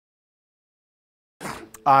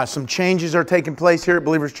Some changes are taking place here at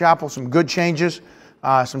Believers Chapel, some good changes,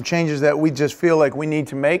 some changes that we just feel like we need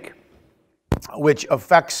to make, which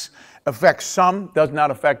affects some, does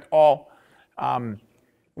not affect all.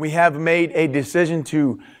 We have made a decision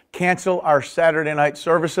to cancel our Saturday night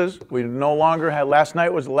services. We no longer had, last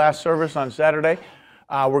night was the last service on Saturday.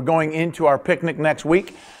 We're going into our picnic next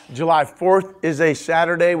week. July 4th is a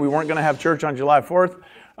Saturday. We weren't going to have church on July 4th.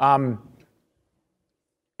 And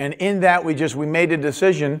in that, we made a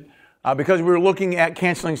decision because we were looking at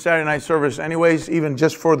canceling Saturday night service anyways, even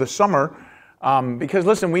just for the summer. Because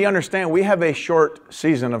listen, we understand we have a short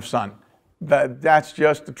season of sun. That's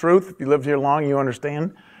just the truth. If you lived here long, you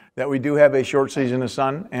understand that we do have a short season of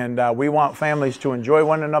sun, and we want families to enjoy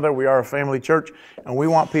one another. We are a family church, and we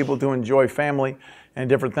want people to enjoy family and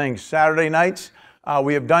different things. Saturday nights,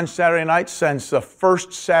 we have done Saturday nights since the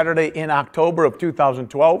first Saturday in October of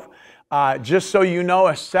 2012. Just so you know,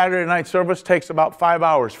 a Saturday night service takes about 5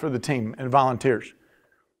 hours for the team and volunteers.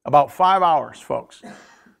 About 5 hours, folks.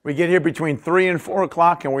 We get here between 3 and 4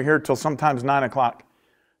 o'clock, and we're here till sometimes 9 o'clock.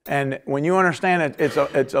 And when you understand it,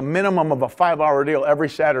 it's a minimum of a 5-hour deal every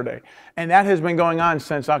Saturday. And that has been going on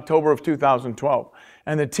since October of 2012.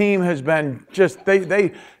 And the team has been just,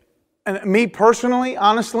 and me personally,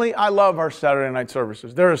 honestly, I love our Saturday night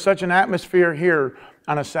services. There is such an atmosphere here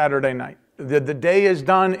on a Saturday night. The day is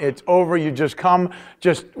done, it's over, you just come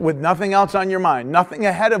just with nothing else on your mind, nothing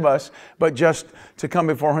ahead of us, but just to come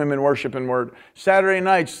before Him in worship and word. Saturday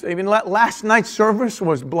nights, even last night's service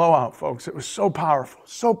was blowout, folks. It was so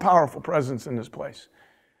powerful presence in this place.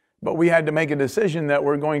 But we had to make a decision that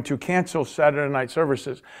we're going to cancel Saturday night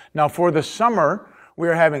services. Now for the summer, we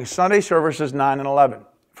are having Sunday services 9 and 11.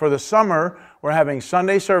 For the summer, we're having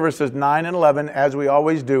Sunday services 9 and 11, as we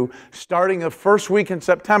always do, starting the first week in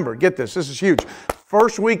September. Get this is huge.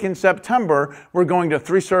 First week in September, we're going to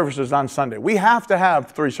 3 services on Sunday. We have to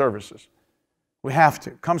have 3 services. We have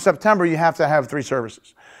to. Come September, you have to have 3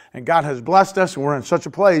 services. And God has blessed us, and we're in such a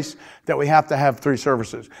place that we have to have 3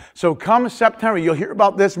 services. So come September, you'll hear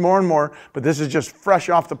about this more and more, but this is just fresh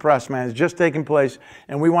off the press, man. It's just taking place,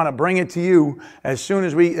 and we want to bring it to you as soon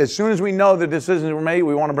as we know the decisions were made,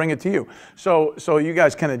 we want to bring it to you. So you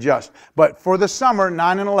guys can adjust. But for the summer,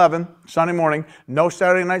 9 and 11, Sunday morning, no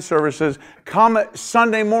Saturday night services. Come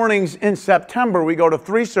Sunday mornings in September, we go to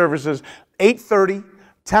 3 services, 8:30,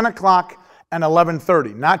 10 o'clock, and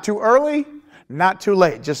 11:30. Not too early, not too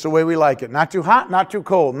late, just the way we like it. Not too hot, not too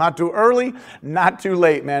cold, not too early, not too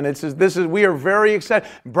late, man. We are very excited.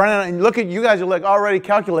 Brennan, and look at you guys are like already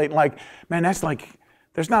calculating, like, man, that's like,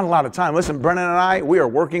 there's not a lot of time. Listen, Brennan and I, we are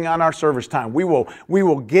working on our service time. We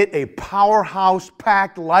will get a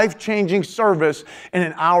powerhouse-packed, life-changing service in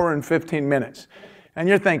 1 hour and 15 minutes. And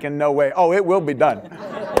you're thinking, no way. Oh, it will be done.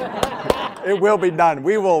 It will be done.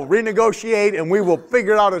 We will renegotiate and we will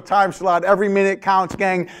figure out a time slot. Every minute counts,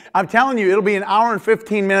 gang. I'm telling you, it'll be 1 hour and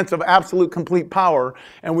 15 minutes of absolute complete power,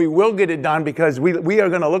 and we will get it done because we are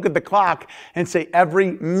going to look at the clock and say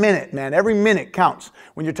every minute, man, every minute counts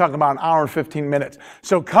when you're talking about 1 hour and 15 minutes.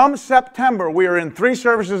 So come September, we are in 3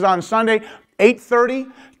 services on Sunday,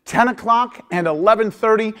 8:30, 10 o'clock and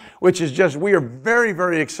 11:30, which is just, we are very,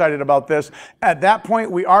 very excited about this. At that point,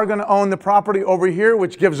 we are going to own the property over here,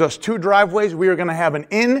 which gives us 2 driveways. We are going to have an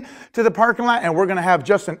in to the parking lot, and we're going to have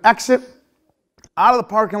just an exit out of the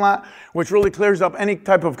parking lot, which really clears up any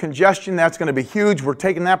type of congestion. That's going to be huge. We're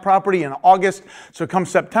taking that property in August. So come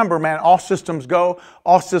September, man, all systems go,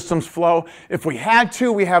 all systems flow. If we had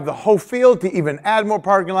to, we have the whole field to even add more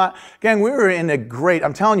parking lot. Again,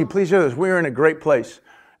 I'm telling you, please hear this, we're in a great place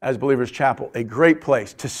as Believers Chapel, a great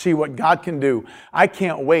place to see what God can do. I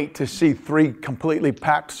can't wait to see 3 completely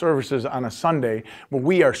packed services on a Sunday, but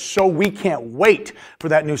we can't wait for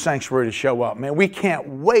that new sanctuary to show up, man. We can't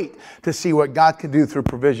wait to see what God can do through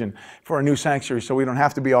provision for a new sanctuary, so we don't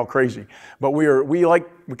have to be all crazy. But we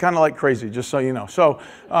kind of like crazy, just so you know. So,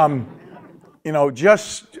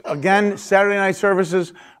 just again, Saturday night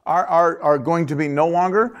services are going to be no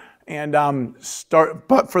longer. And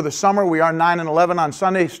but for the summer, we are 9 and 11 on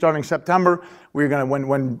Sunday, starting September. We're going to,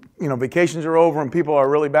 when vacations are over and people are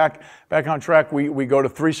really back on track, we go to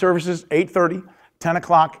 3 services, 8:30, 10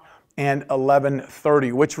 o'clock, and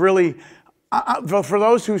 11:30, which really, for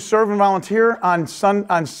those who serve and volunteer on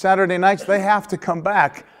Saturday nights, they have to come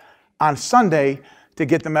back on Sunday to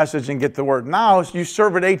get the message and get the word. Now, you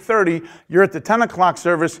serve at 8:30, you're at the 10 o'clock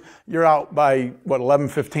service, you're out by,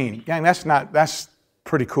 11:15. Gang, that's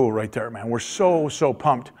pretty cool right there, man. We're so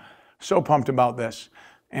pumped about this.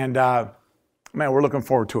 And man, we're looking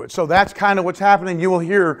forward to it. So that's kind of what's happening. You will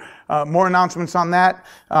hear more announcements on that.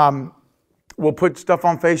 we'll put stuff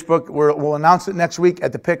on Facebook. We'll announce it next week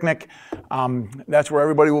at the picnic. That's where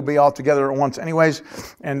everybody will be all together at once anyways.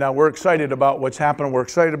 And we're excited about what's happening. We're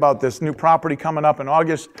excited about this new property coming up in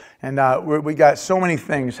August. And we got so many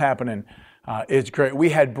things happening. It's great. We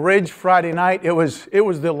had bridge Friday night. It was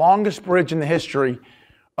the longest bridge in the history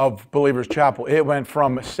of Believers Chapel. It went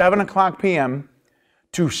from 7 o'clock p.m.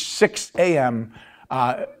 to 6 a.m.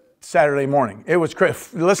 Saturday morning. It was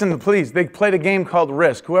crazy. Listen, please, they played a game called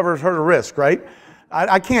Risk. Whoever's heard of Risk, right?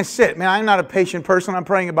 I can't sit. Man, I'm not a patient person. I'm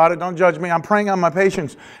praying about it. Don't judge me. I'm praying on my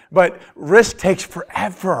patience. But Risk takes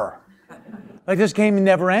forever. Like this game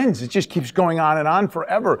never ends. It just keeps going on and on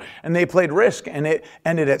forever. And they played Risk, and it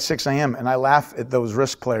ended at 6 a.m. And I laugh at those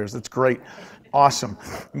Risk players. That's great. Awesome.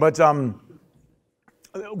 But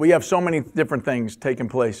we have so many different things taking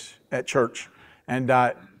place at church. And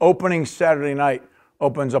opening Saturday night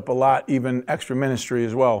opens up a lot, even extra ministry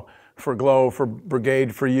as well, for Glow, for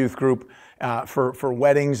Brigade, for youth group, for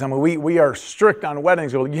weddings. I mean, we are strict on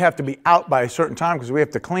weddings. You have to be out by a certain time because we have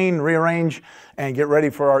to clean, rearrange, and get ready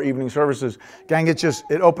for our evening services. Gang,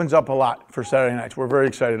 it opens up a lot for Saturday nights. We're very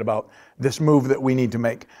excited about this move that we need to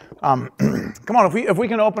make. Come on, if we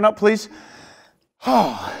can open up, please.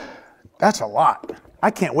 Oh, that's a lot. I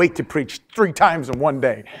can't wait to preach 3 times in one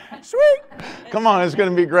day. Sweet. Come on, it's going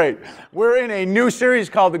to be great. We're in a new series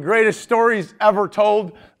called The Greatest Stories Ever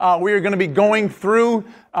Told. We are going to be going through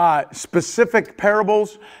specific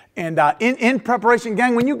parables. And in preparation,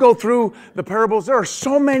 gang, when you go through the parables, there are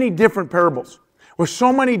so many different parables with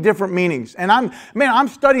so many different meanings. And I'm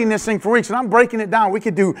studying this thing for weeks, and I'm breaking it down. We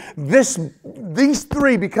could do these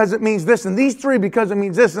 3 because it means this, and these 3 because it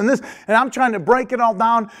means this, and this. And I'm trying to break it all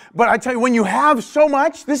down. But I tell you, when you have so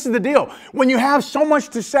much, this is the deal. When you have so much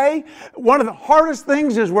to say, one of the hardest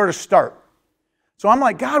things is where to start. So I'm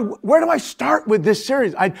like, God, where do I start with this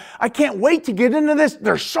series? I can't wait to get into this.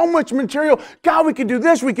 There's so much material. God, we could do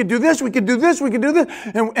this, we could do this, we could do this, we could do this.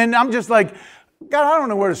 And I'm just like, God, I don't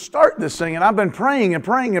know where to start this thing. And I've been praying and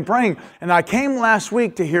praying and praying. And I came last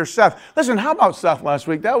week to hear Seth. Listen, how about Seth last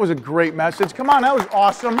week? That was a great message. Come on, that was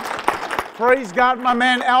awesome. Praise God, my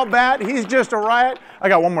man Al Bat. He's just a riot. I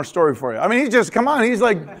got one more story for you. I mean, he's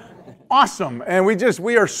like awesome. And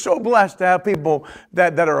we are so blessed to have people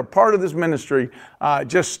that are a part of this ministry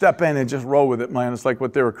just step in and just roll with it, man. It's like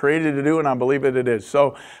what they were created to do, and I believe it is.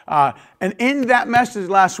 So, and in that message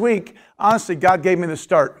last week, honestly, God gave me the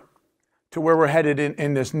start to where we're headed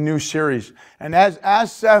in this new series. And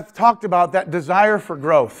as Seth talked about that desire for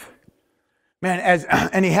growth, man,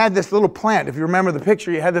 and he had this little plant. If you remember the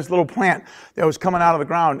picture, he had this little plant that was coming out of the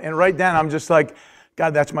ground. And right then, I'm just like,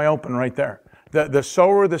 God, that's my open right there. The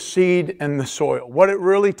sower, the seed, and the soil. What it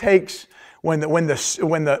really takes when the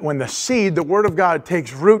seed, the Word of God,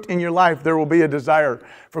 takes root in your life, there will be a desire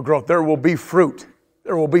for growth. There will be fruit.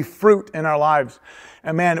 There will be fruit in our lives.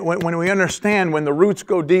 And man, when we understand, when the roots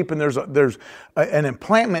go deep and there's an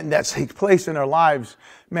implantment that takes place in our lives,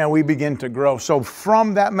 man, we begin to grow. So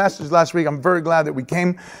from that message last week, I'm very glad that we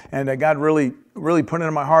came, and God really put it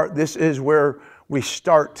in my heart. This is where we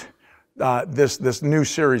start this new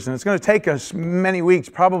series. And it's going to take us many weeks,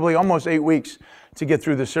 probably almost 8 weeks to get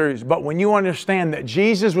through the series. But when you understand that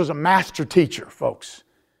Jesus was a master teacher, folks,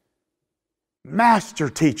 master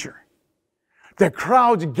teacher, the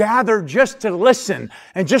crowds gathered just to listen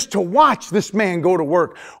and just to watch this man go to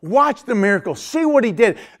work, watch the miracle, see what he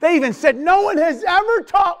did. They even said, no one has ever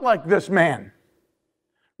taught like this man.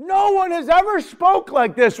 No one has ever spoke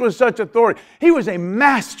like this with such authority. He was a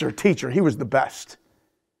master teacher. He was the best.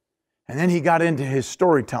 And then he got into his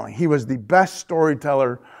storytelling. He was the best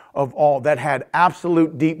storyteller of all that had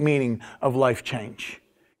absolute deep meaning of life change.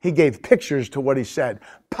 He gave pictures to what he said.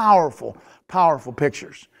 Powerful, powerful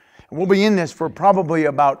pictures. We'll be in this for probably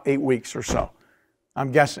about 8 weeks or so, I'm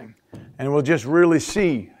guessing. And we'll just really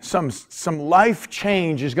see some life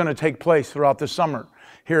change is going to take place throughout the summer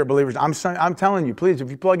here at Believers. I'm telling you, please, if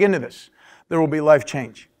you plug into this, there will be life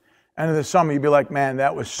change. And in the summer, you'll be like, man,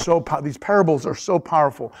 that was so powerful. These parables are so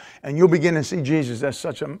powerful. And you'll begin to see Jesus as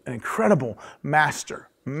such an incredible master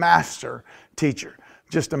teacher.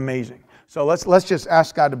 Just amazing. So let's just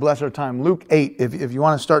ask God to bless our time. Luke 8, if you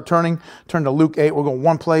want to start turn to Luke 8. We'll go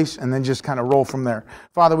one place and then just kind of roll from there.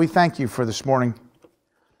 Father, we thank you for this morning.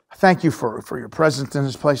 Thank you for your presence in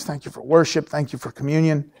this place. Thank you for worship. Thank you for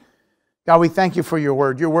communion. God, we thank you for your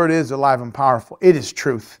word. Your word is alive and powerful. It is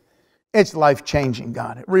truth. It's life-changing,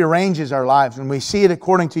 God. It rearranges our lives, and we see it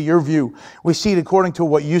according to your view. We see it according to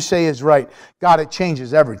what you say is right. God, it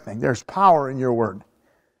changes everything. There's power in your word.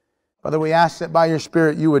 Father, we ask that by your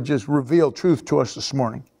Spirit you would just reveal truth to us this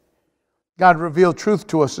morning. God, reveal truth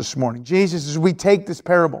to us this morning. Jesus, as we take this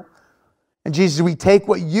parable And Jesus, we take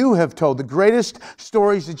what you have told, the greatest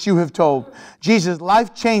stories that you have told, Jesus,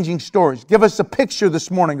 life-changing stories. Give us a picture this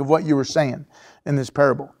morning of what you were saying in this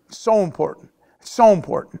parable. It's so important. It's so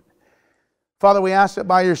important. Father, we ask that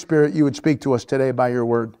by your Spirit you would speak to us today by your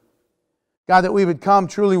word. God, that we would come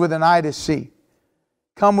truly with an eye to see.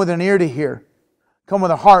 Come with an ear to hear. Come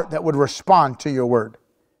with a heart that would respond to your word.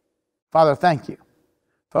 Father, thank you.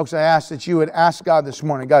 Folks, I ask that you would ask God this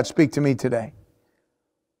morning, God, speak to me today.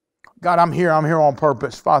 God, I'm here on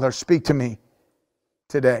purpose. Father, speak to me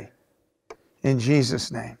today. In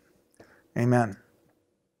Jesus' name, amen.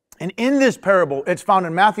 And in this parable, it's found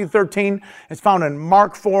in Matthew 13, it's found in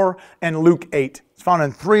Mark 4, and Luke 8. It's found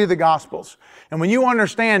in 3 of the Gospels. And when you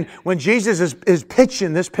understand, when Jesus is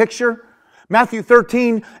pitching this picture, Matthew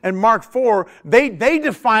 13 and Mark 4, they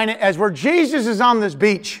define it as where Jesus is on this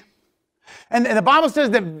beach. And the Bible says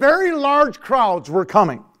that very large crowds were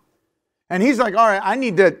coming. And he's like, all right, I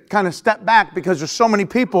need to kind of step back because there's so many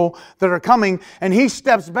people that are coming. And he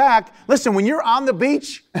steps back. Listen, when you're on the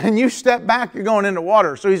beach and you step back, you're going into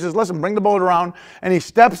water. So he says, listen, bring the boat around. And he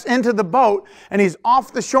steps into the boat and he's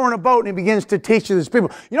off the shore in a boat and he begins to teach these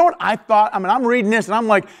people. You know what I thought? I mean, I'm reading this and I'm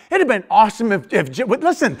like, it'd have been awesome if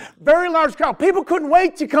listen, very large crowd. People couldn't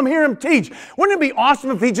wait to come hear him teach. Wouldn't it be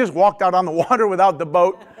awesome if he just walked out on the water without the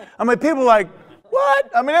boat? I mean, people like, what?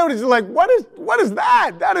 I mean, it was just like, what is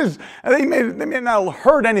that? That is, they may not have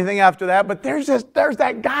heard anything after that, but there's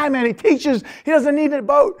that guy, man. He teaches, he doesn't need a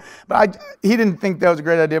boat. But he didn't think that was a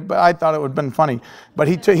great idea, but I thought it would have been funny. But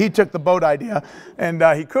he took the boat idea, and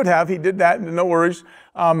he could have. He did that, no worries.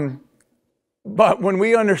 But when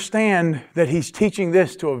we understand that he's teaching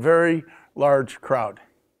this to a very large crowd,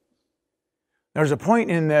 there's a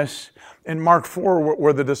point in this, in Mark 4,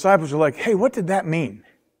 where the disciples are like, hey, what did that mean?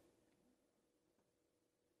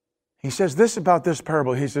 He says this about this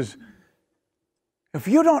parable. He says, if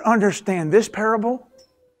you don't understand this parable,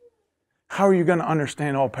 how are you going to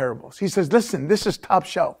understand all parables? He says, listen, this is top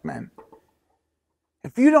shelf, man.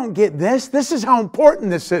 If you don't get this, this is how important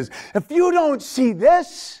this is. If you don't see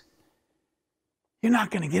this, you're not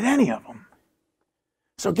going to get any of them.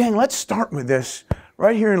 So gang, let's start with this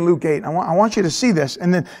right here in Luke 8. I want you to see this.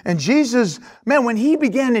 And Jesus, man, when he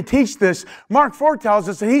began to teach this, Mark 4 tells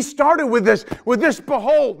us that he started with this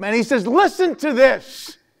behold, man. He says, listen to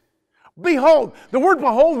this. Behold. The word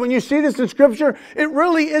behold, when you see this in Scripture, it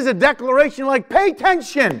really is a declaration like, pay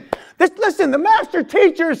attention. Listen, the master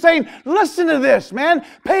teacher is saying, listen to this, man.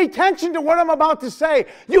 Pay attention to what I'm about to say.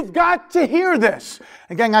 You've got to hear this.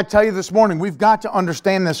 Again, I tell you this morning, we've got to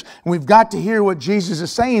understand this. And we've got to hear what Jesus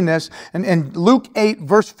is saying this. And in Luke 8,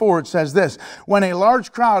 verse 4, it says this. When a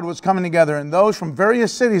large crowd was coming together and those from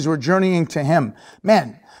various cities were journeying to him.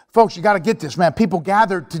 Man, folks, you got to get this, man. People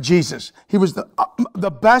gathered to Jesus. He was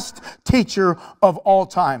the best teacher of all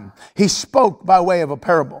time. He spoke by way of a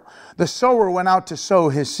parable. The sower went out to sow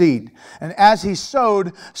his seed. And as he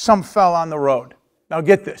sowed, some fell on the road. Now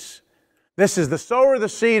get this. This is the sower, the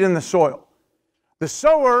seed, and the soil. The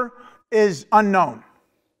sower is unknown.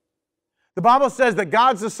 The Bible says that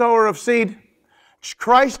God's the sower of seed.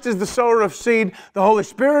 Christ is the sower of seed. The Holy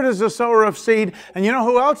Spirit is the sower of seed. And you know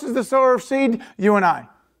who else is the sower of seed? You and I.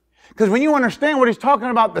 Because when you understand what he's talking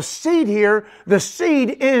about, the seed here, the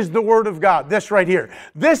seed is the Word of God. This right here.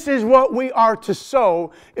 This is what we are to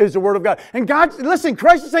sow, is the Word of God. And God, listen,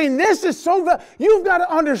 Christ is saying this is so, you've got to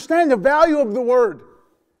understand the value of the Word.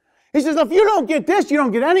 He says, if you don't get this, you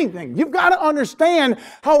don't get anything. You've got to understand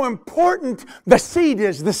how important the seed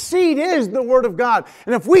is. The seed is the Word of God.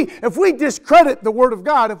 And if we discredit the Word of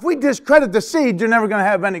God, if we discredit the seed, you're never going to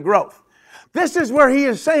have any growth. This is where he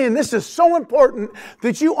is saying this is so important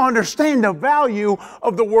that you understand the value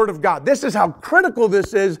of the Word of God. This is how critical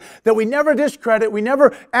this is, that we never discredit, we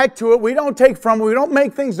never add to it, we don't take from it, we don't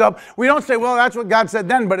make things up, we don't say, well, that's what God said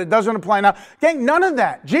then, but it doesn't apply now. Gang, none of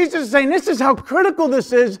that. Jesus is saying this is how critical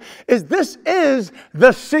this is this is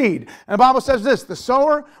the seed. And the Bible says this, the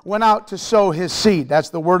sower went out to sow his seed. That's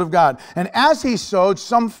the Word of God. And as he sowed,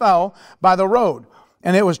 some fell by the road.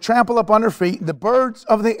 And it was trampled up under feet. The birds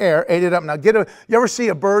of the air ate it up. Now, you ever see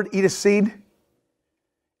a bird eat a seed?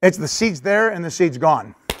 It's the seed's there and the seed's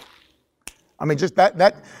gone. I mean, just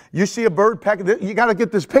that you see a bird peck, you got to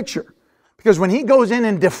get this picture. Because when he goes in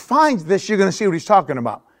and defines this, you're going to see what he's talking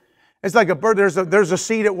about. It's like a bird, there's a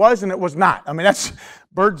seed it was and it was not. I mean, that's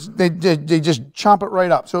birds, they just chomp it right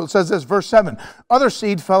up. So it says this, verse 7, other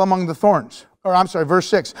seed fell among the thorns. Or I'm sorry, verse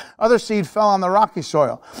 6, other seed fell on the rocky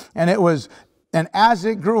soil. And as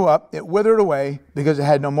it grew up, it withered away because it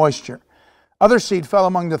had no moisture. Other seed fell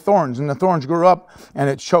among the thorns, and the thorns grew up, and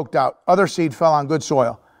it choked out. Other seed fell on good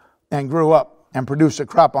soil and grew up and produce a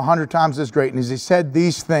crop 100 times as great. And as he said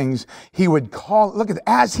these things, he would call, look at that,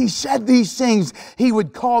 as he said these things, he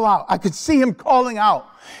would call out. I could see him calling out.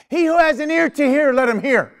 He who has an ear to hear, let him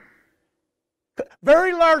hear.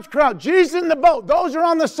 Very large crowd. Jesus in the boat. Those are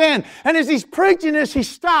on the sand. And as he's preaching this, he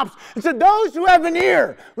stops and said, those who have an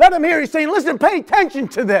ear, let them hear. He's saying, listen, pay attention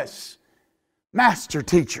to this. Master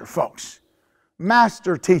teacher, folks.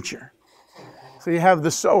 Master teacher. So you have the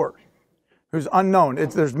sower, who's unknown.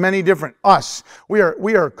 There's many different us. We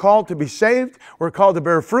are called to be saved. We're called to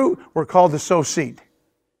bear fruit. We're called to sow seed.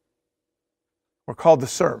 We're called to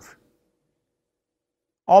serve.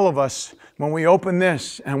 All of us, when we open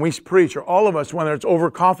this and we preach, or all of us, whether it's over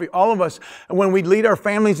coffee, all of us, when we lead our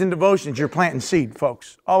families in devotions, you're planting seed,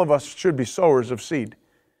 folks. All of us should be sowers of seed.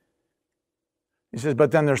 He says,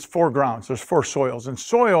 but then there's 4 grounds. There's 4 soils. And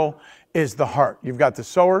soil is the heart. You've got the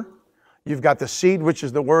sower, you've got the seed, which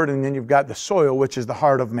is the word, and then you've got the soil, which is the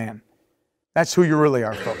heart of man. That's who you really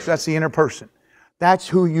are, folks. That's the inner person. That's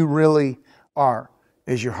who you really are,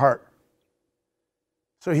 is your heart.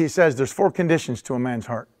 So he says there's 4 conditions to a man's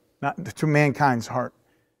heart, not to mankind's heart.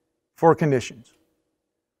 4 conditions.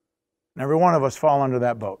 And every one of us fall under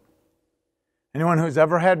that boat. Anyone who's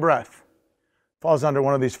ever had breath falls under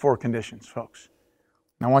one of these 4 conditions, folks.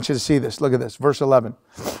 And I want you to see this. Look at this. Verse 11.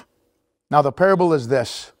 Now the parable is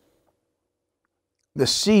this. The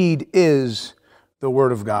seed is the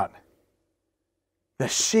Word of God. The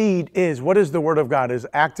seed is, what is the Word of God? It is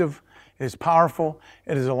active. It is powerful.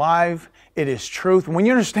 It is alive. It is truth. When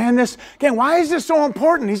you understand this, again, why is this so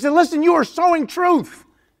important? He said, listen, you are sowing truth.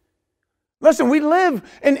 Listen, we live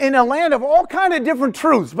in a land of all kind of different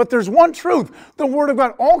truths, but there's one truth, the Word of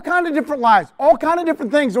God. All kind of different lies, all kind of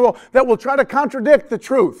different things that will try to contradict the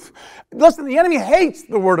truth. Listen, the enemy hates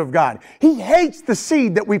the Word of God. He hates the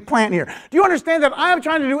seed that we plant here. Do you understand that I am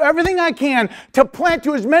trying to do everything I can to plant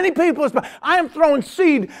to as many people as possible? I am throwing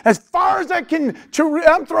seed as far as I can.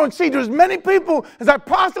 I'm throwing seed to as many people as I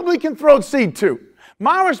possibly can throw seed to.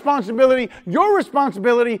 My responsibility, your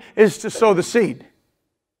responsibility, is to sow the seed.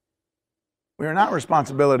 We are not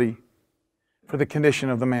responsibility for the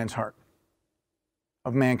condition of the man's heart,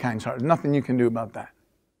 of mankind's heart. There's nothing you can do about that.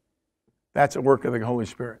 That's a work of the Holy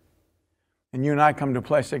Spirit. And you and I come to a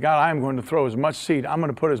place, say, God, I'm going to throw as much seed. I'm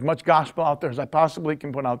going to put as much gospel out there as I possibly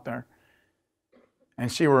can put out there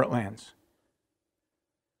and see where it lands.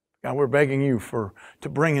 God, we're begging you to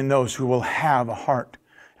bring in those who will have a heart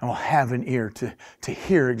and will have an ear to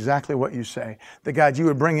hear exactly what you say. That, God, you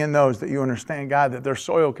would bring in those that you understand, God, that their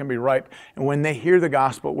soil can be ripe. And when they hear the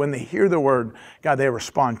gospel, when they hear the word, God, they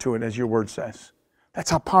respond to it as your word says. That's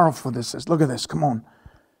how powerful this is. Look at this. Come on.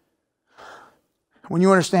 When you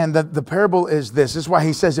understand that the parable is this is why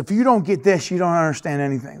he says, if you don't get this, you don't understand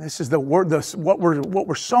anything. This is the word, what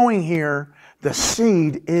we're sowing here, the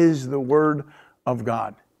seed is the word of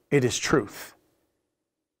God. It is truth.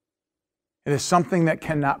 It is something that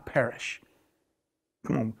cannot perish.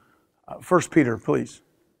 Come on. 1 Peter, please.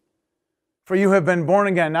 For you have been born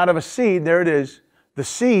again, not of a seed, there it is, the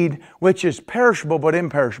seed which is perishable but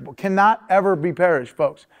imperishable. Cannot ever be perished,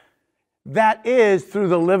 folks. That is through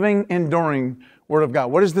the living, enduring Word of God.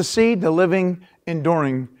 What is the seed? The living,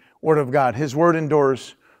 enduring Word of God. His Word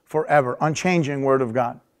endures forever. Unchanging Word of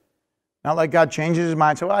God. Not like God changes His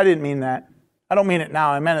mind. So, well, I didn't mean that. I don't mean it now.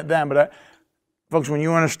 I meant it then, but folks, when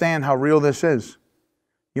you understand how real this is,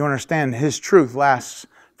 you understand His truth lasts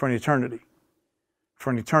for an eternity. For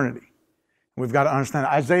an eternity. We've got to understand.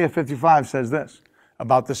 Isaiah 55 says this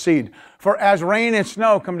about the seed. For as rain and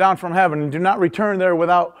snow come down from heaven and do not return there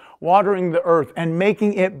without watering the earth and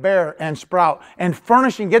making it bear and sprout and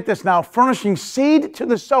furnishing, get this now, furnishing seed to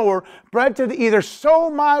the sower, bread to the eater, so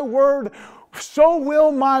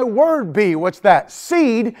will my word be. What's that?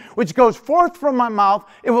 Seed, which goes forth from my mouth.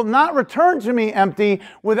 It will not return to me empty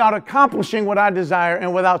without accomplishing what I desire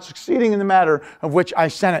and without succeeding in the matter of which I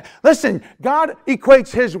sent it. Listen, God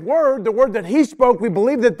equates His word, the word that He spoke. We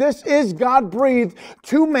believe that this is God breathed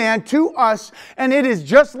to man, to us, and it is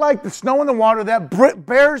just like the snow and the water that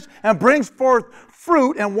bears and brings forth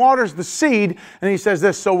fruit and waters the seed. And He says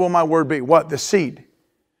this, so will my word be. What? The seed.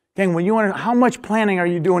 Gang, when you wonder how much planning are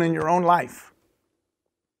you doing in your own life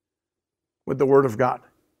with the Word of God?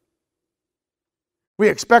 We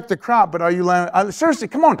expect a crop, but are you seriously,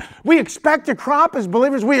 come on. We expect a crop as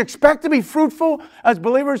believers. We expect to be fruitful as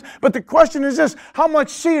believers. But the question is this, how much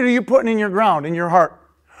seed are you putting in your ground, in your heart?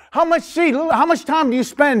 How much seed, how much time do you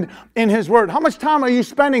spend in His Word? How much time are you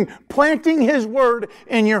spending planting His Word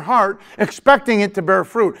in your heart, expecting it to bear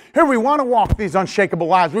fruit? Here, we want to walk these unshakable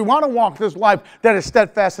lives. We want to walk this life that is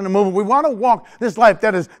steadfast and immovable. We want to walk this life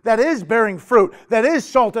that is bearing fruit, that is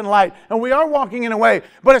salt and light. And we are walking in a way,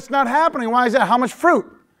 but it's not happening. Why is that? How much fruit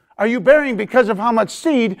are you bearing because of how much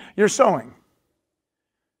seed you're sowing?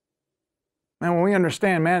 Man, when we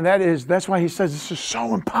understand, man, that's why he says this is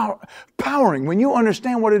so empowering. When you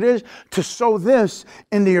understand what it is to sow this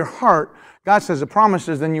into your heart, God says the promise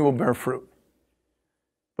is then you will bear fruit.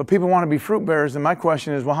 But people want to be fruit bearers, and my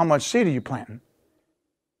question is, well, how much seed are you planting?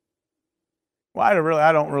 Well,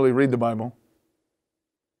 I don't really read the Bible.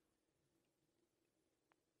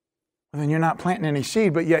 Well, then you're not planting any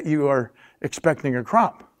seed, but yet you are expecting a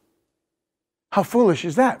crop. How foolish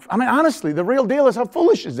is that? I mean, honestly, the real deal is, how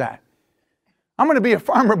foolish is that? I'm going to be a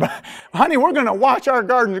farmer, but honey, we're going to watch our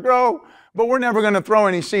gardens grow, but we're never going to throw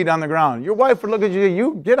any seed on the ground. Your wife would look at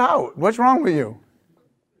you get out. What's wrong with you?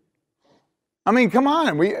 I mean, come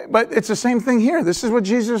on. But it's the same thing here. This is what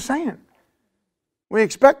Jesus is saying. We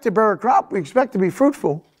expect to bear a crop. We expect to be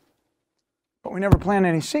fruitful, but we never plant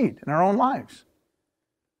any seed in our own lives.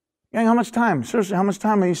 Gang, how much time? Seriously, how much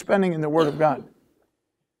time are you spending in the Word of God?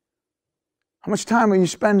 How much time are you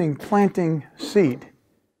spending planting seed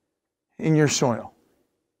in your soil?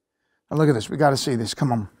 Now look at this. We got to see this.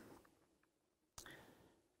 Come on.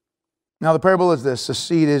 Now the parable is this. The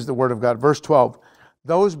seed is the Word of God. Verse 12.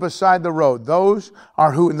 Those beside the road. Those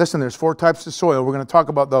are who, listen, there's 4 types of soil. We're going to talk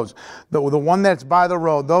about those. The one that's by the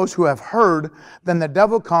road. Those who have heard, then the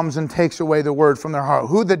devil comes and takes away the word from their heart.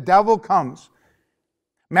 Who the devil comes?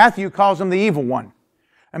 Matthew calls him the evil one.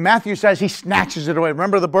 And Matthew says he snatches it away.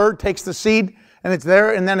 Remember, the bird takes the seed and it's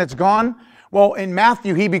there and then it's gone? Well, in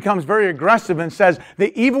Matthew, he becomes very aggressive and says,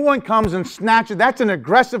 the evil one comes and snatches. That's an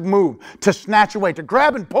aggressive move, to snatch away, to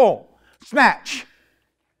grab and pull, snatch.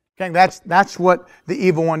 Okay, that's what the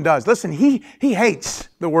evil one does. Listen, he hates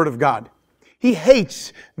the Word of God. He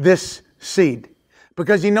hates this seed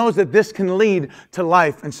because he knows that this can lead to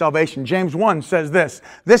life and salvation. James 1 says this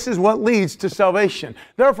is what leads to salvation.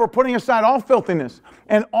 Therefore, putting aside all filthiness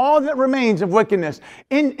and all that remains of wickedness,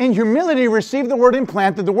 in humility receive the word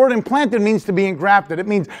implanted. The word implanted means to be engrafted. It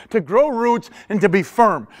means to grow roots and to be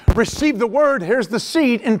firm. Receive the word, here's the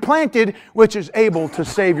seed, implanted, which is able to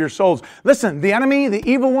save your souls. Listen, the enemy, the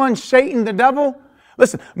evil one, Satan, the devil,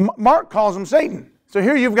 listen, Mark calls him Satan. So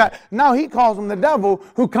here you've got, now he calls him the devil,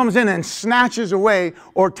 who comes in and snatches away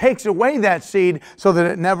or takes away that seed so that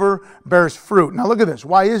it never bears fruit. Now look at this.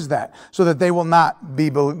 Why is that? So that they will not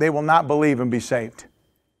believe and be saved.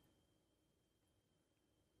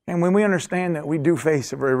 And when we understand that we do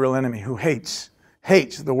face a very real enemy who hates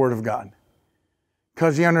the Word of God,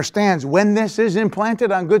 because he understands when this is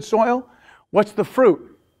implanted on good soil, what's the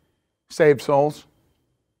fruit? Saved souls.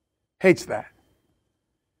 Hates that.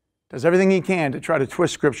 Does everything he can to try to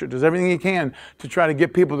twist Scripture. Does everything he can to try to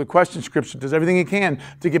get people to question Scripture. Does everything he can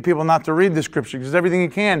to get people not to read the Scripture. Does everything he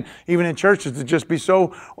can, even in churches, to just be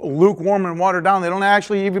so lukewarm and watered down they don't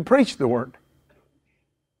actually even preach the Word.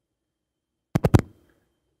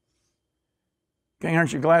 Gang,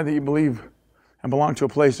 aren't you glad that you believe and belong to a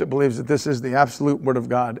place that believes that this is the absolute Word of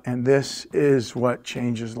God, and this is what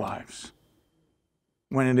changes lives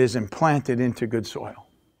when it is implanted into good soil?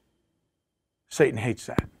 Satan hates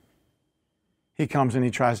that. He comes and he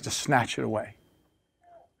tries to snatch it away.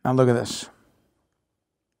 Now look at this.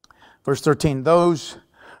 Verse 13, those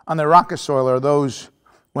on the rocky soil are those,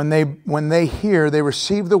 when they hear, they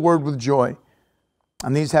receive the word with joy.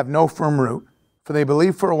 And these have no firm root, for they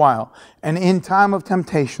believe for a while, and in time of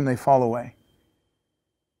temptation they fall away.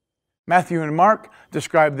 Matthew and Mark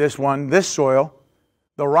describe this soil,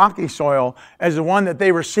 the rocky soil, as the one that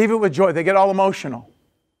they receive it with joy. They get all emotional.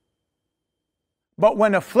 But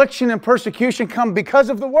when affliction and persecution come because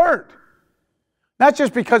of the Word, not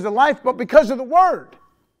just because of life, but because of the Word,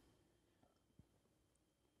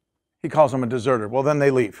 he calls them a deserter. Well, then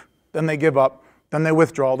they leave. Then they give up. Then they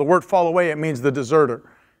withdraw. The word fall away, it means the deserter.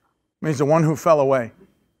 It means the one who fell away.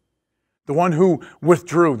 The one who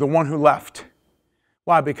withdrew. The one who left.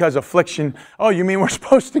 Why? Because affliction. Oh, you mean we're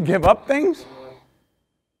supposed to give up things?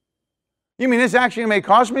 You mean this actually may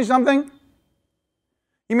cost me something?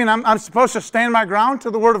 You mean I'm supposed to stand my ground to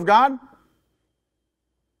the Word of God?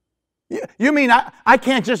 You mean I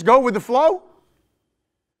can't just go with the flow?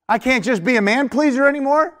 I can't just be a man pleaser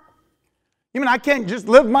anymore? You mean I can't just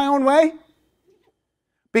live my own way?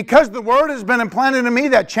 Because the Word has been implanted in me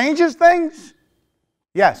that changes things?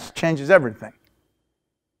 Yes, changes everything.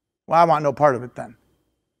 Well, I want no part of it then.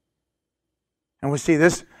 And we see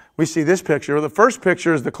this picture. The first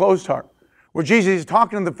picture is the closed heart. where Jesus is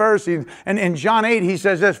talking to the Pharisees. And in John 8, he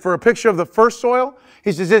says this, for a picture of the first soil,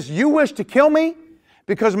 he says this, you wish to kill me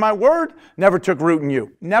because my word never took root in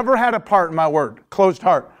you. Never had a part in my word. Closed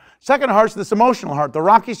heart. Second heart's this emotional heart. The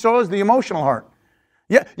rocky soil is the emotional heart.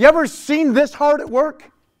 You ever seen this heart at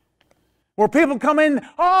work? Where people come in,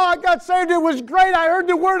 oh, I got saved, it was great, I heard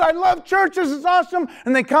the word, I love church, this is awesome.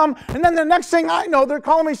 And they come, and then the next thing I know, they're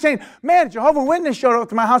calling me saying, man, Jehovah's Witness showed up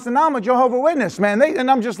to my house, and now I'm a Jehovah's Witness, man. And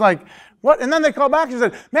I'm just like, what? And then they call back and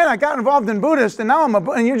said, man, I got involved in Buddhist, and now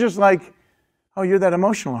and you're just like, oh, you're that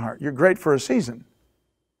emotional heart. You're great for a season.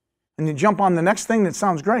 And you jump on the next thing that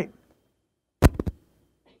sounds great.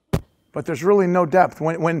 But there's really no depth.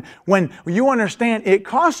 When you understand it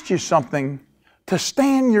costs you something to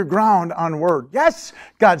stand your ground on word. Yes,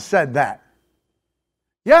 God said that.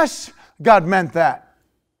 Yes, God meant that.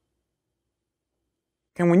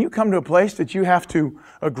 And when you come to a place that you have to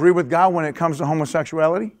agree with God when it comes to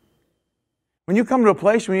homosexuality, when you come to a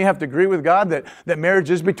place when you have to agree with God that marriage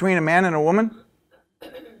is between a man and a woman,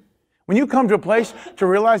 when you come to a place to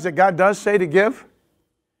realize that God does say to give,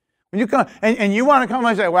 when you come and you want to come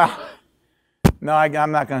and say, well, no,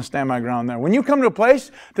 I'm not going to stand my ground there. When you come to a place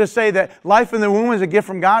to say that life in the womb is a gift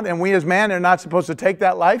from God and we as man are not supposed to take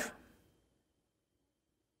that life.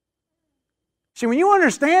 See, when you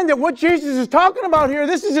understand that what Jesus is talking about here,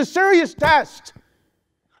 this is a serious test.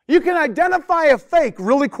 You can identify a fake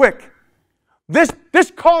really quick. This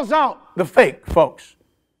calls out the fake, folks.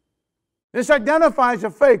 This identifies a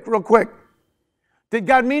fake real quick. Did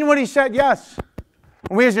God mean what He said? Yes.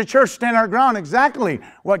 We as a church stand our ground exactly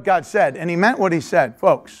what God said. And He meant what He said,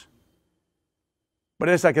 folks. But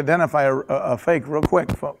it's like identify a fake real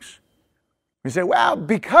quick, folks. You say, well,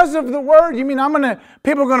 because of the word, you mean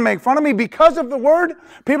people are going to make fun of me because of the word?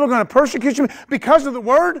 People are going to persecute me because of the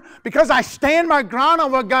word? Because I stand my ground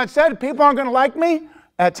on what God said, people aren't going to like me?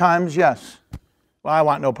 At times, yes. Well, I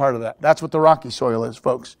want no part of that. That's what the rocky soil is,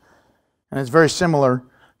 folks. And it's very similar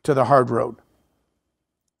to the hard road.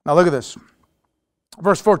 Now look at this.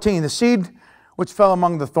 Verse 14, the seed which fell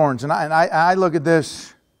among the thorns. And I look at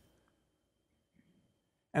this,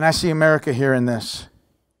 and I see America here in this.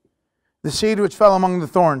 The seed which fell among the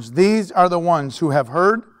thorns. These are the ones who have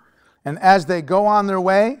heard, and as they go on their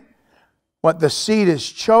way, the seed is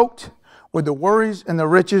choked with the worries and the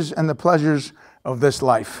riches and the pleasures of this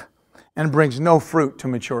life, and brings no fruit to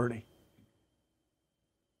maturity.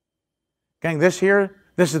 Gang, this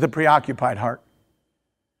is the preoccupied heart.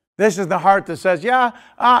 This is the heart that says, yeah,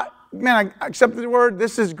 man, I accept the word,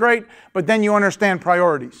 this is great, but then you understand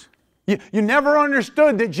priorities. You never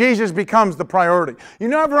understood that Jesus becomes the priority. You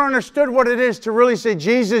never understood what it is to really say,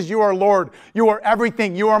 Jesus, you are Lord. You are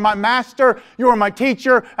everything. You are my master. You are my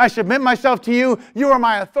teacher. I submit myself to you. You are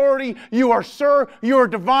my authority. You are Sir. You are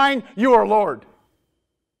divine. You are Lord.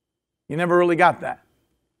 You never really got that.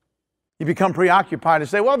 You become preoccupied and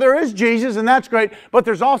say, well, there is Jesus, and that's great, but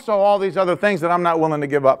there's also all these other things that I'm not willing to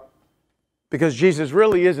give up. Because Jesus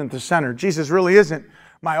really isn't the center. Jesus really isn't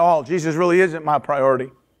my all. Jesus really isn't my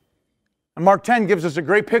priority. And Mark 10 gives us a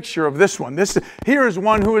great picture of this one. Here is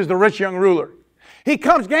one who is the rich young ruler. He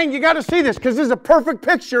comes, gang, you got to see this, because this is a perfect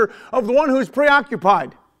picture of the one who's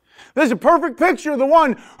preoccupied. This is a perfect picture of the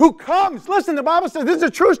one who comes. Listen, the Bible says, this is a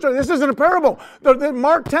true story. This isn't a parable.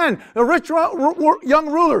 Mark 10, the rich young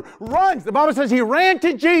ruler runs. The Bible says he ran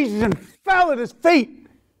to Jesus and fell at His feet.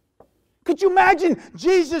 Could you imagine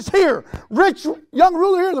Jesus here, rich young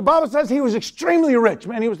ruler here? The Bible says he was extremely rich.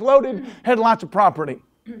 Man, he was loaded, had lots of property.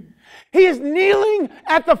 He is kneeling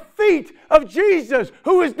at the feet of Jesus,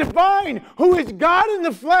 who is divine, who is God in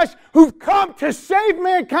the flesh, who's come to save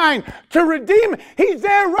mankind, to redeem. He's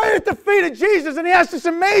there right at the feet of Jesus, and he asks this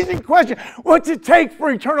amazing question: what's it take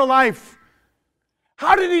for eternal life?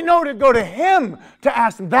 How did he know to go to Him to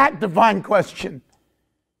ask that divine question?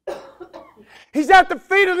 He's at the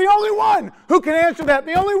feet of the only one who can answer that,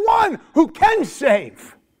 the only one who can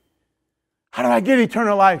save. How do I get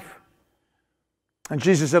eternal life? And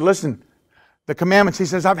Jesus said, listen, the commandments, He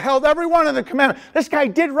says, I've held every one of the commandments. This guy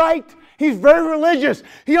did right. He's very religious.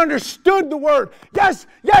 He understood the word. Yes,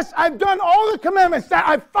 I've done all the commandments.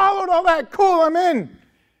 I've followed all that. Cool, I'm in.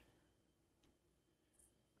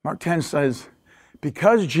 Mark 10 says,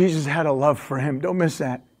 because Jesus had a love for him, don't miss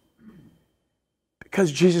that. Because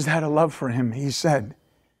Jesus had a love for him, He said,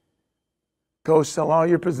 go sell all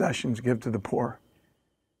your possessions, give to the poor.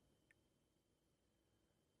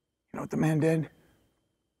 You know what the man did?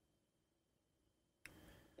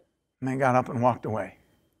 The man got up and walked away.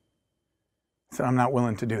 He said, I'm not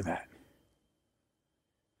willing to do that.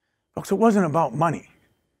 Folks, it wasn't about money.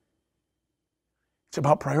 It's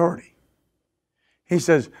about priority. He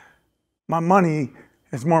says, my money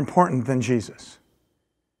is more important than Jesus.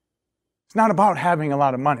 It's not about having a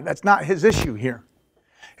lot of money. That's not his issue here.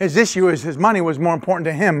 His issue is his money was more important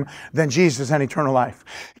to him than Jesus and eternal life.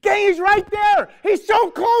 Gang, he's right there. He's so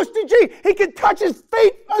close to Jesus. He can touch his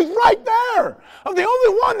feet. He's right there. I'm the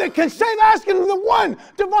only one that can save, asking the one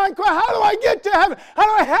divine cry, how do I get to heaven? How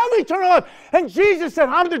do I have eternal life? And Jesus said,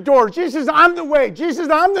 I'm the door. Jesus said, I'm the way. Jesus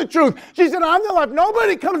said, I'm the truth. Jesus said, I'm the life.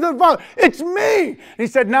 Nobody comes to the Father. It's me. And he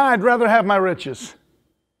said, nah, I'd rather have my riches.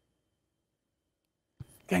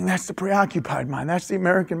 Gang, that's the preoccupied mind. That's the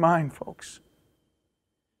American mind, folks.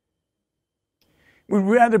 We'd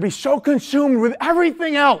rather be so consumed with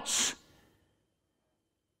everything else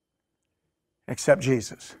except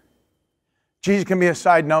Jesus. Jesus can be a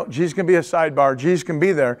side note. Jesus can be a sidebar. Jesus can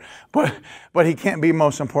be there, but he can't be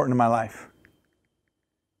most important in my life.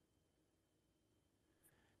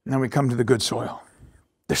 And then we come to the good soil.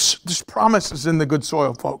 There's promises in the good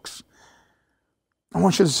soil, folks. I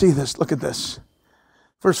want you to see this. Look at this.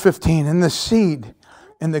 Verse 15, and the seed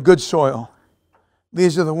in the good soil,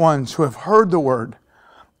 these are the ones who have heard the word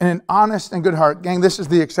in an honest and good heart. Gang, this is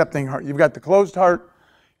the accepting heart. You've got the closed heart,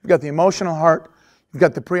 you've got the emotional heart, you've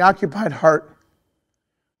got the preoccupied heart,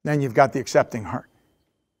 then you've got the accepting heart.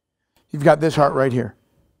 You've got this heart right here.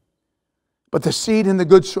 But the seed in the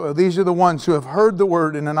good soil, these are the ones who have heard the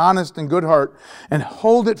word in an honest and good heart and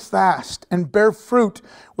hold it fast and bear fruit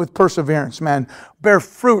with perseverance, man. Bear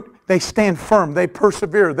fruit. They stand firm. They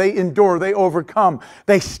persevere. They endure. They overcome.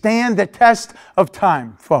 They stand the test of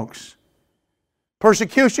time, folks.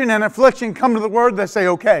 Persecution and affliction come to the word. They say,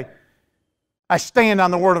 okay, I stand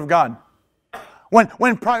on the word of God.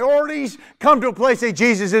 When priorities come to a place, say,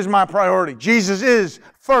 Jesus is my priority. Jesus is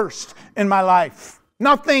first in my life.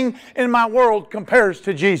 Nothing in my world compares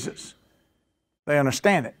to Jesus. They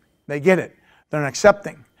understand it. They get it. They're an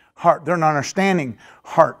accepting heart. They're an understanding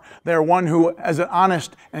heart. They're one who has an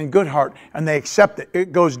honest and good heart, and they accept it.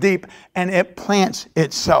 It goes deep, and it plants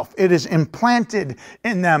itself. It is implanted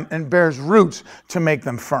in them and bears roots to make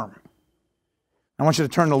them firm. I want you to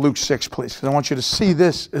turn to Luke 6, please, because I want you to see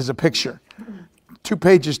this as a picture. 2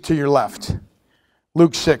 pages to your left.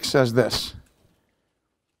 Luke 6 says this.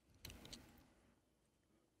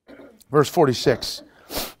 Verse 46.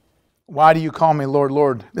 Why do you call me Lord,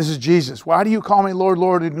 Lord? This is Jesus. Why do you call me Lord,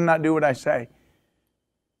 Lord, and do not do what I say?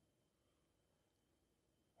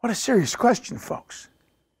 What a serious question, folks.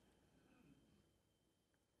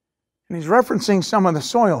 And he's referencing some of the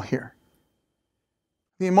soil here.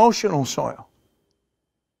 The emotional soil.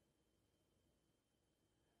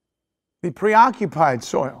 The preoccupied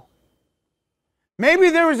soil. Maybe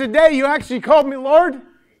there was a day you actually called me Lord.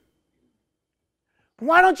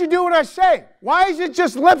 Why don't you do what I say? Why is it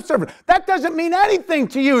just lip service? That doesn't mean anything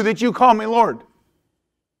to you that you call me Lord.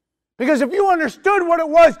 Because if you understood what it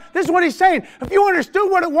was, this is what he's saying. If you understood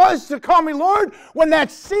what it was to call me Lord, when that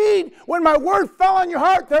seed, when my word fell on your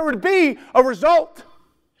heart, there would be a result.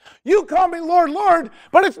 You call me Lord, Lord,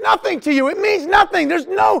 but it's nothing to you. It means nothing. There's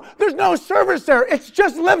no service there. It's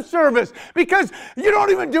just lip service because you don't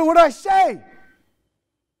even do what I say.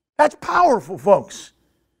 That's powerful, folks.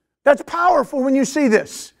 That's powerful when you see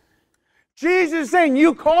this. Jesus is saying,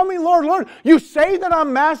 you call me Lord, Lord. You say that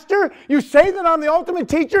I'm master. You say that I'm the ultimate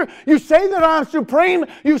teacher. You say that I'm supreme.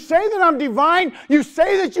 You say that I'm divine. You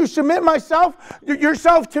say that you submit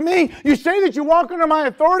yourself to me. You say that you walk under my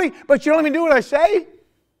authority, but you don't even do what I say.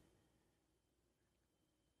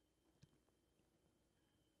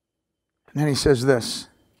 And then he says this.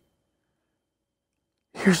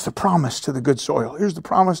 Here's the promise to the good soil. Here's the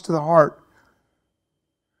promise to the heart.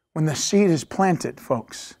 When the seed is planted,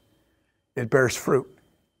 folks, it bears fruit.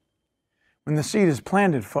 When the seed is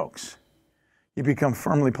planted, folks, you become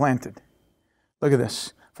firmly planted. Look at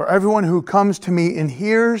this. For everyone who comes to me and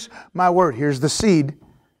hears my word, here's the seed,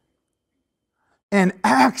 and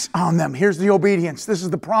acts on them. Here's the obedience. This is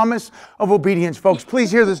the promise of obedience, folks.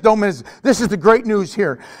 Please hear this. Don't miss. This is the great news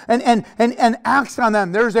here. And acts on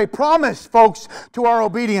them. There's a promise, folks, to our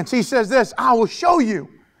obedience. He says this, I will show you.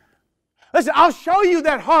 Listen, I'll show you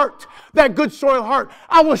that heart, that good soil heart.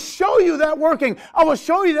 I will show you that working. I will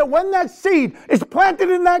show you that when that seed is planted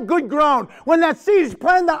in that good ground, when that seed is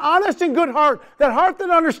planted in the honest and good heart, that heart that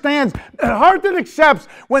understands, that heart that accepts,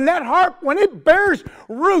 when that heart, when it bears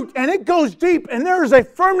root and it goes deep and there is a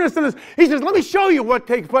firmness in this, he says, let me show you what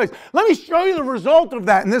takes place. Let me show you the result of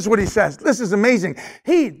that. And this is what he says. This is amazing.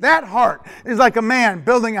 That heart is like a man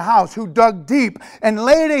building a house who dug deep and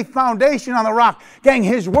laid a foundation on the rock. Gang,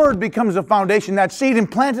 his word becomes a a foundation. That seed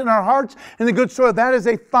implanted in our hearts in the good soil, that is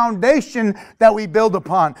a foundation that we build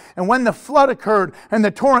upon. And when the flood occurred and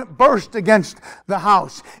the torrent burst against the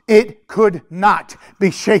house, it could not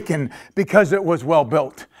be shaken because it was well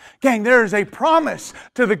built. Gang, there is a promise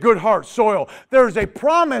to the good heart soil. There is a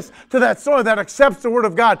promise to that soil that accepts the Word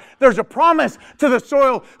of God. There's a promise to the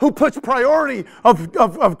soil who puts priority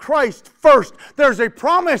of Christ first. There's a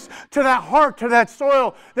promise to that heart, to that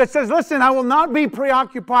soil that says, listen, I will not be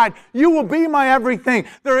preoccupied. You will be my everything.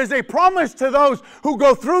 There is a promise to those who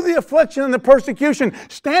go through the affliction and the persecution,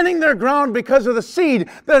 standing their ground because of the seed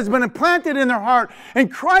that has been implanted in their heart.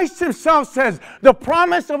 And Christ Himself says, the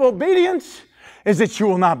promise of obedience is that you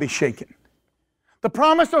will not be shaken. The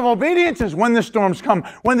promise of obedience is when the storms come,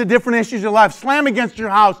 when the different issues of life slam against your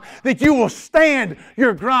house, that you will stand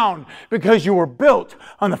your ground because you were built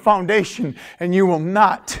on the foundation and you will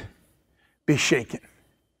not be shaken.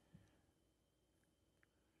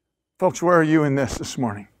 Folks, where are you in this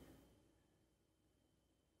morning?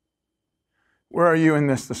 Where are you in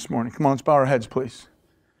this morning? Come on, let's bow our heads, please.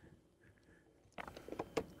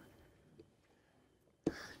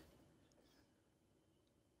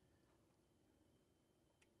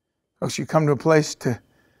 Folks, you come to a place to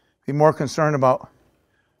be more concerned about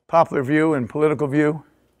popular view and political view,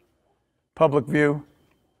 public view.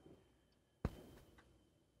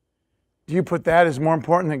 Do you put that as more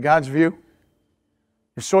important than God's view?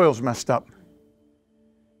 Your soil's messed up.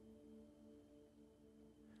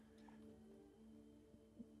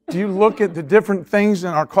 Do you look at the different things in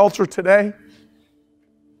our culture today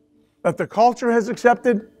that the culture has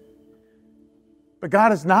accepted, but God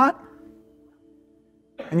has not?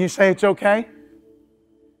 And you say it's okay?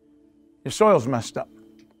 Your soil's messed up.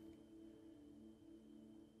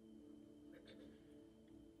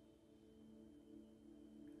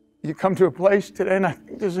 You come to a place today, and I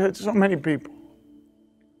think this hits so many people,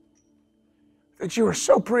 that you are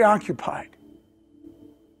so preoccupied.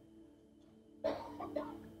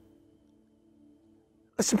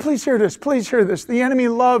 Listen, please hear this. Please hear this. The enemy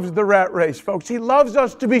loves the rat race, folks. He loves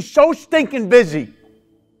us to be so stinking busy.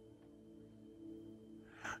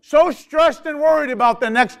 So stressed and worried about the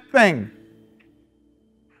next thing.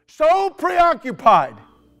 So preoccupied.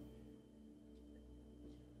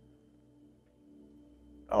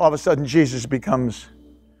 All of a sudden, Jesus becomes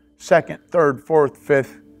second, third, fourth,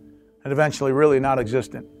 fifth, and eventually really not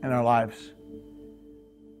existent in our lives.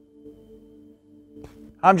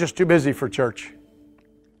 I'm just too busy for church.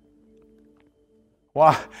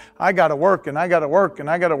 Well, I got to work, and I got to work, and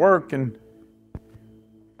I got to work, and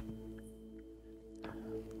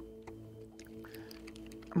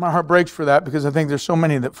my heart breaks for that because I think there's so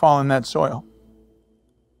many that fall in that soil.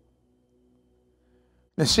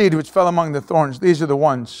 The seed which fell among the thorns, these are the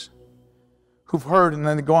ones who've heard and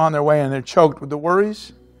then they go on their way and they're choked with the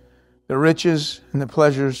worries, the riches, and the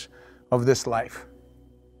pleasures of this life.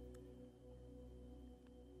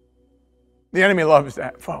 The enemy loves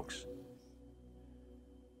that, folks.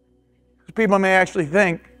 People may actually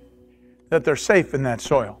think that they're safe in that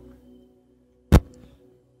soil.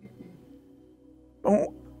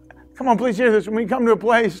 Oh, come on, please hear this. When we come to a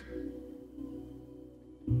place,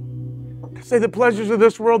 say the pleasures of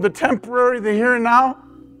this world, the temporary, the here and now,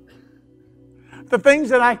 the things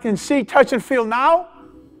that I can see, touch, and feel now,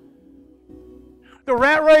 the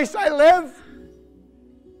rat race I live,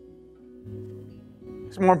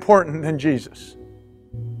 is more important than Jesus.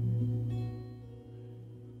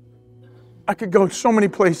 I could go so many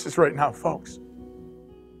places right now, folks.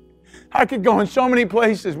 I could go in so many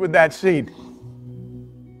places with that seed.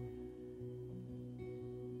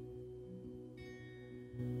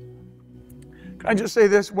 Can I just say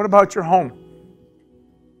this? What about your home?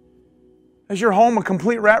 Is your home a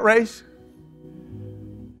complete rat race?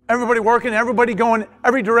 Everybody working, everybody going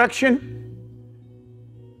every direction?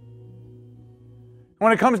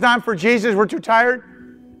 When it comes down for Jesus, we're too tired?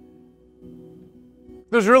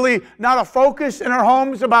 There's really not a focus in our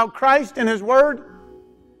homes about Christ and His Word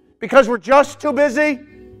because we're just too busy?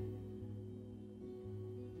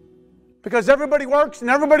 Because everybody works and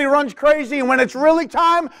everybody runs crazy, and when it's really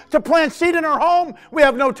time to plant seed in our home, we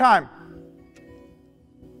have no time.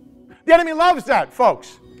 The enemy loves that,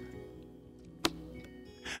 folks.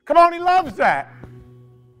 Come on, he loves that.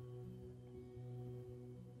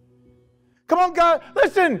 Come on, God.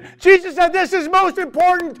 Listen, Jesus said this is most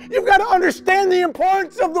important. You've got to understand the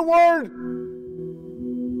importance of the Word.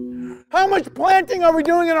 How much planting are we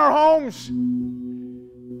doing in our homes?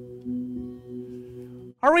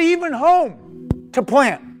 Are we even home to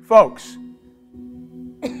plant, folks?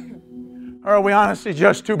 Or are we honestly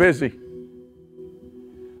just too busy?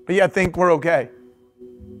 But yet think we're okay.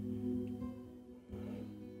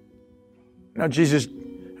 Now, Jesus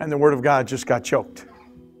and the Word of God just got choked.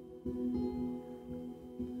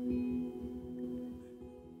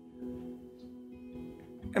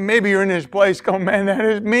 And maybe you're in this place going, man, that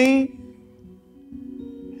is me.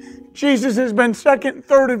 Jesus has been second,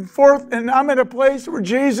 third, and fourth, and I'm at a place where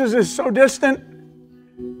Jesus is so distant.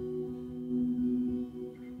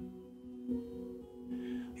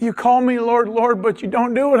 You call me Lord, Lord, but you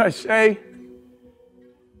don't do what I say.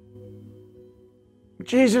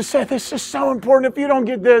 Jesus said, this is so important. If you don't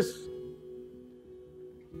get this,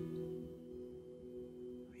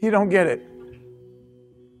 you don't get it.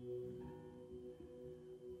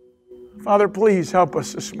 Father, please help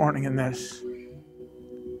us this morning in this.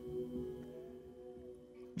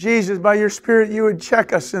 Jesus, by your Spirit, you would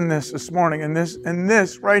check us in this morning, in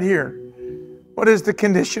this right here. What is the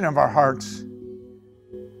condition of our hearts?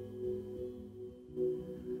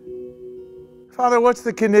 Father, what's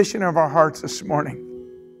the condition of our hearts this morning?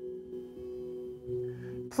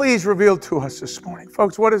 Please reveal to us this morning.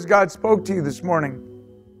 Folks, what has God spoke to you this morning?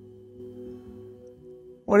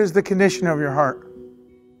 What is the condition of your heart?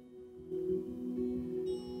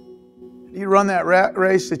 Do you run that rat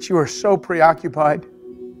race that you are so preoccupied?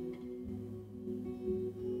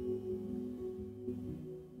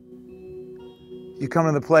 You come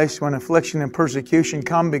to the place when affliction and persecution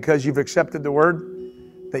come because you've accepted the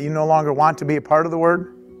Word, that you no longer want to be a part of the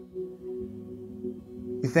Word?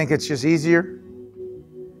 You think it's just easier?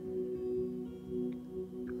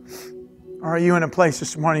 Or are you in a place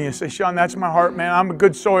this morning you say, Sean, that's my heart, man. I'm a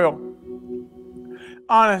good soil.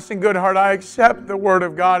 Honest and good heart. I accept the Word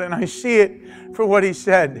of God and I see it for what He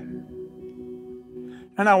said.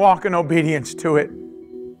 And I walk in obedience to it.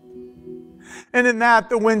 And in that,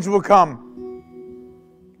 the winds will come.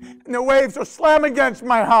 And the waves will slam against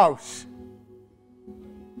my house.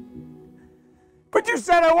 But you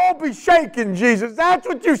said I won't be shaken, Jesus. That's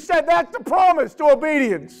what you said. That's the promise to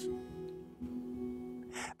obedience.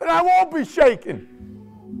 That I won't be shaken.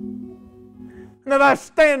 And that I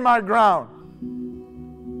stand my ground.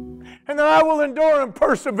 And that I will endure and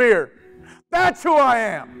persevere. That's who I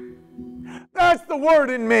am. That's the Word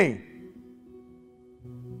in me.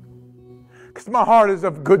 Because my heart is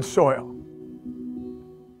of good soil.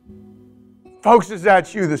 Folks, is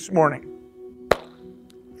that you this morning?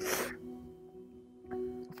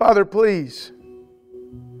 Father, please.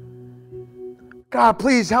 God,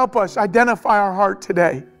 please help us identify our heart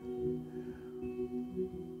today.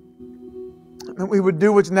 That we would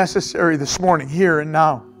do what's necessary this morning, here and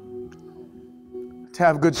now, to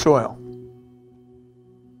have good soil.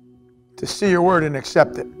 To see your Word and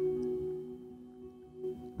accept it.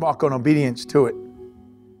 Walk in obedience to it.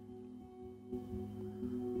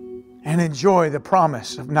 And enjoy the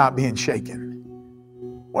promise of not being shaken.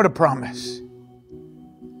 What a promise.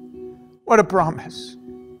 What a promise.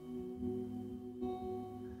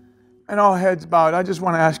 And all heads bowed, I just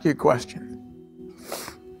want to ask you a question.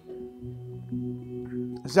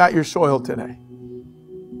 Is that your soil today?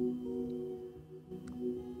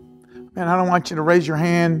 Man, I don't want you to raise your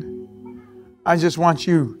hand. I just want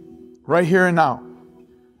you right here and now.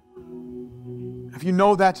 If you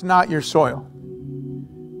know that's not your soil,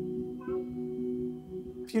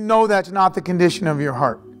 if you know that's not the condition of your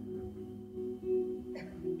heart,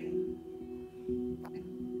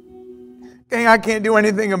 gang, I can't do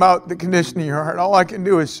anything about the condition of your heart. All I can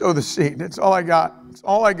do is sow the seed. That's all I got. That's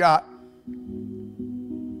all I got.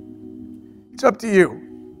 It's up to you.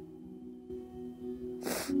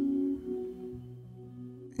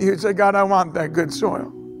 You say, God, I want that good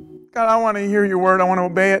soil. God, I want to hear your word. I want to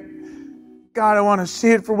obey it. God, I want to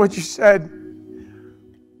see it for what you said.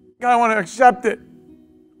 God, I want to accept it.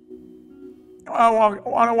 I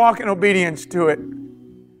want to walk in obedience to it.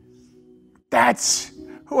 That's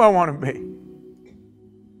who I want to be.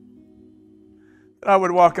 That I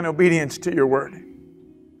would walk in obedience to your word.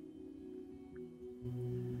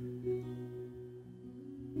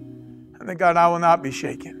 And that, God, I will not be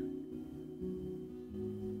shaken.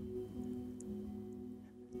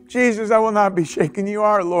 Jesus, I will not be shaken. You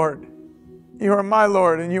are Lord. You are my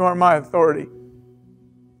Lord and you are my authority.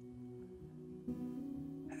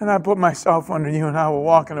 And I put myself under you and I will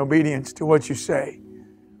walk in obedience to what you say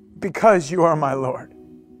because you are my Lord.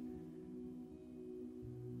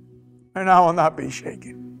 And I will not be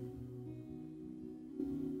shaken.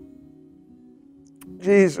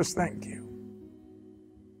 Jesus, thank you.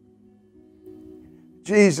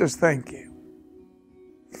 Jesus, thank you.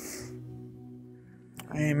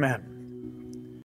 Amen.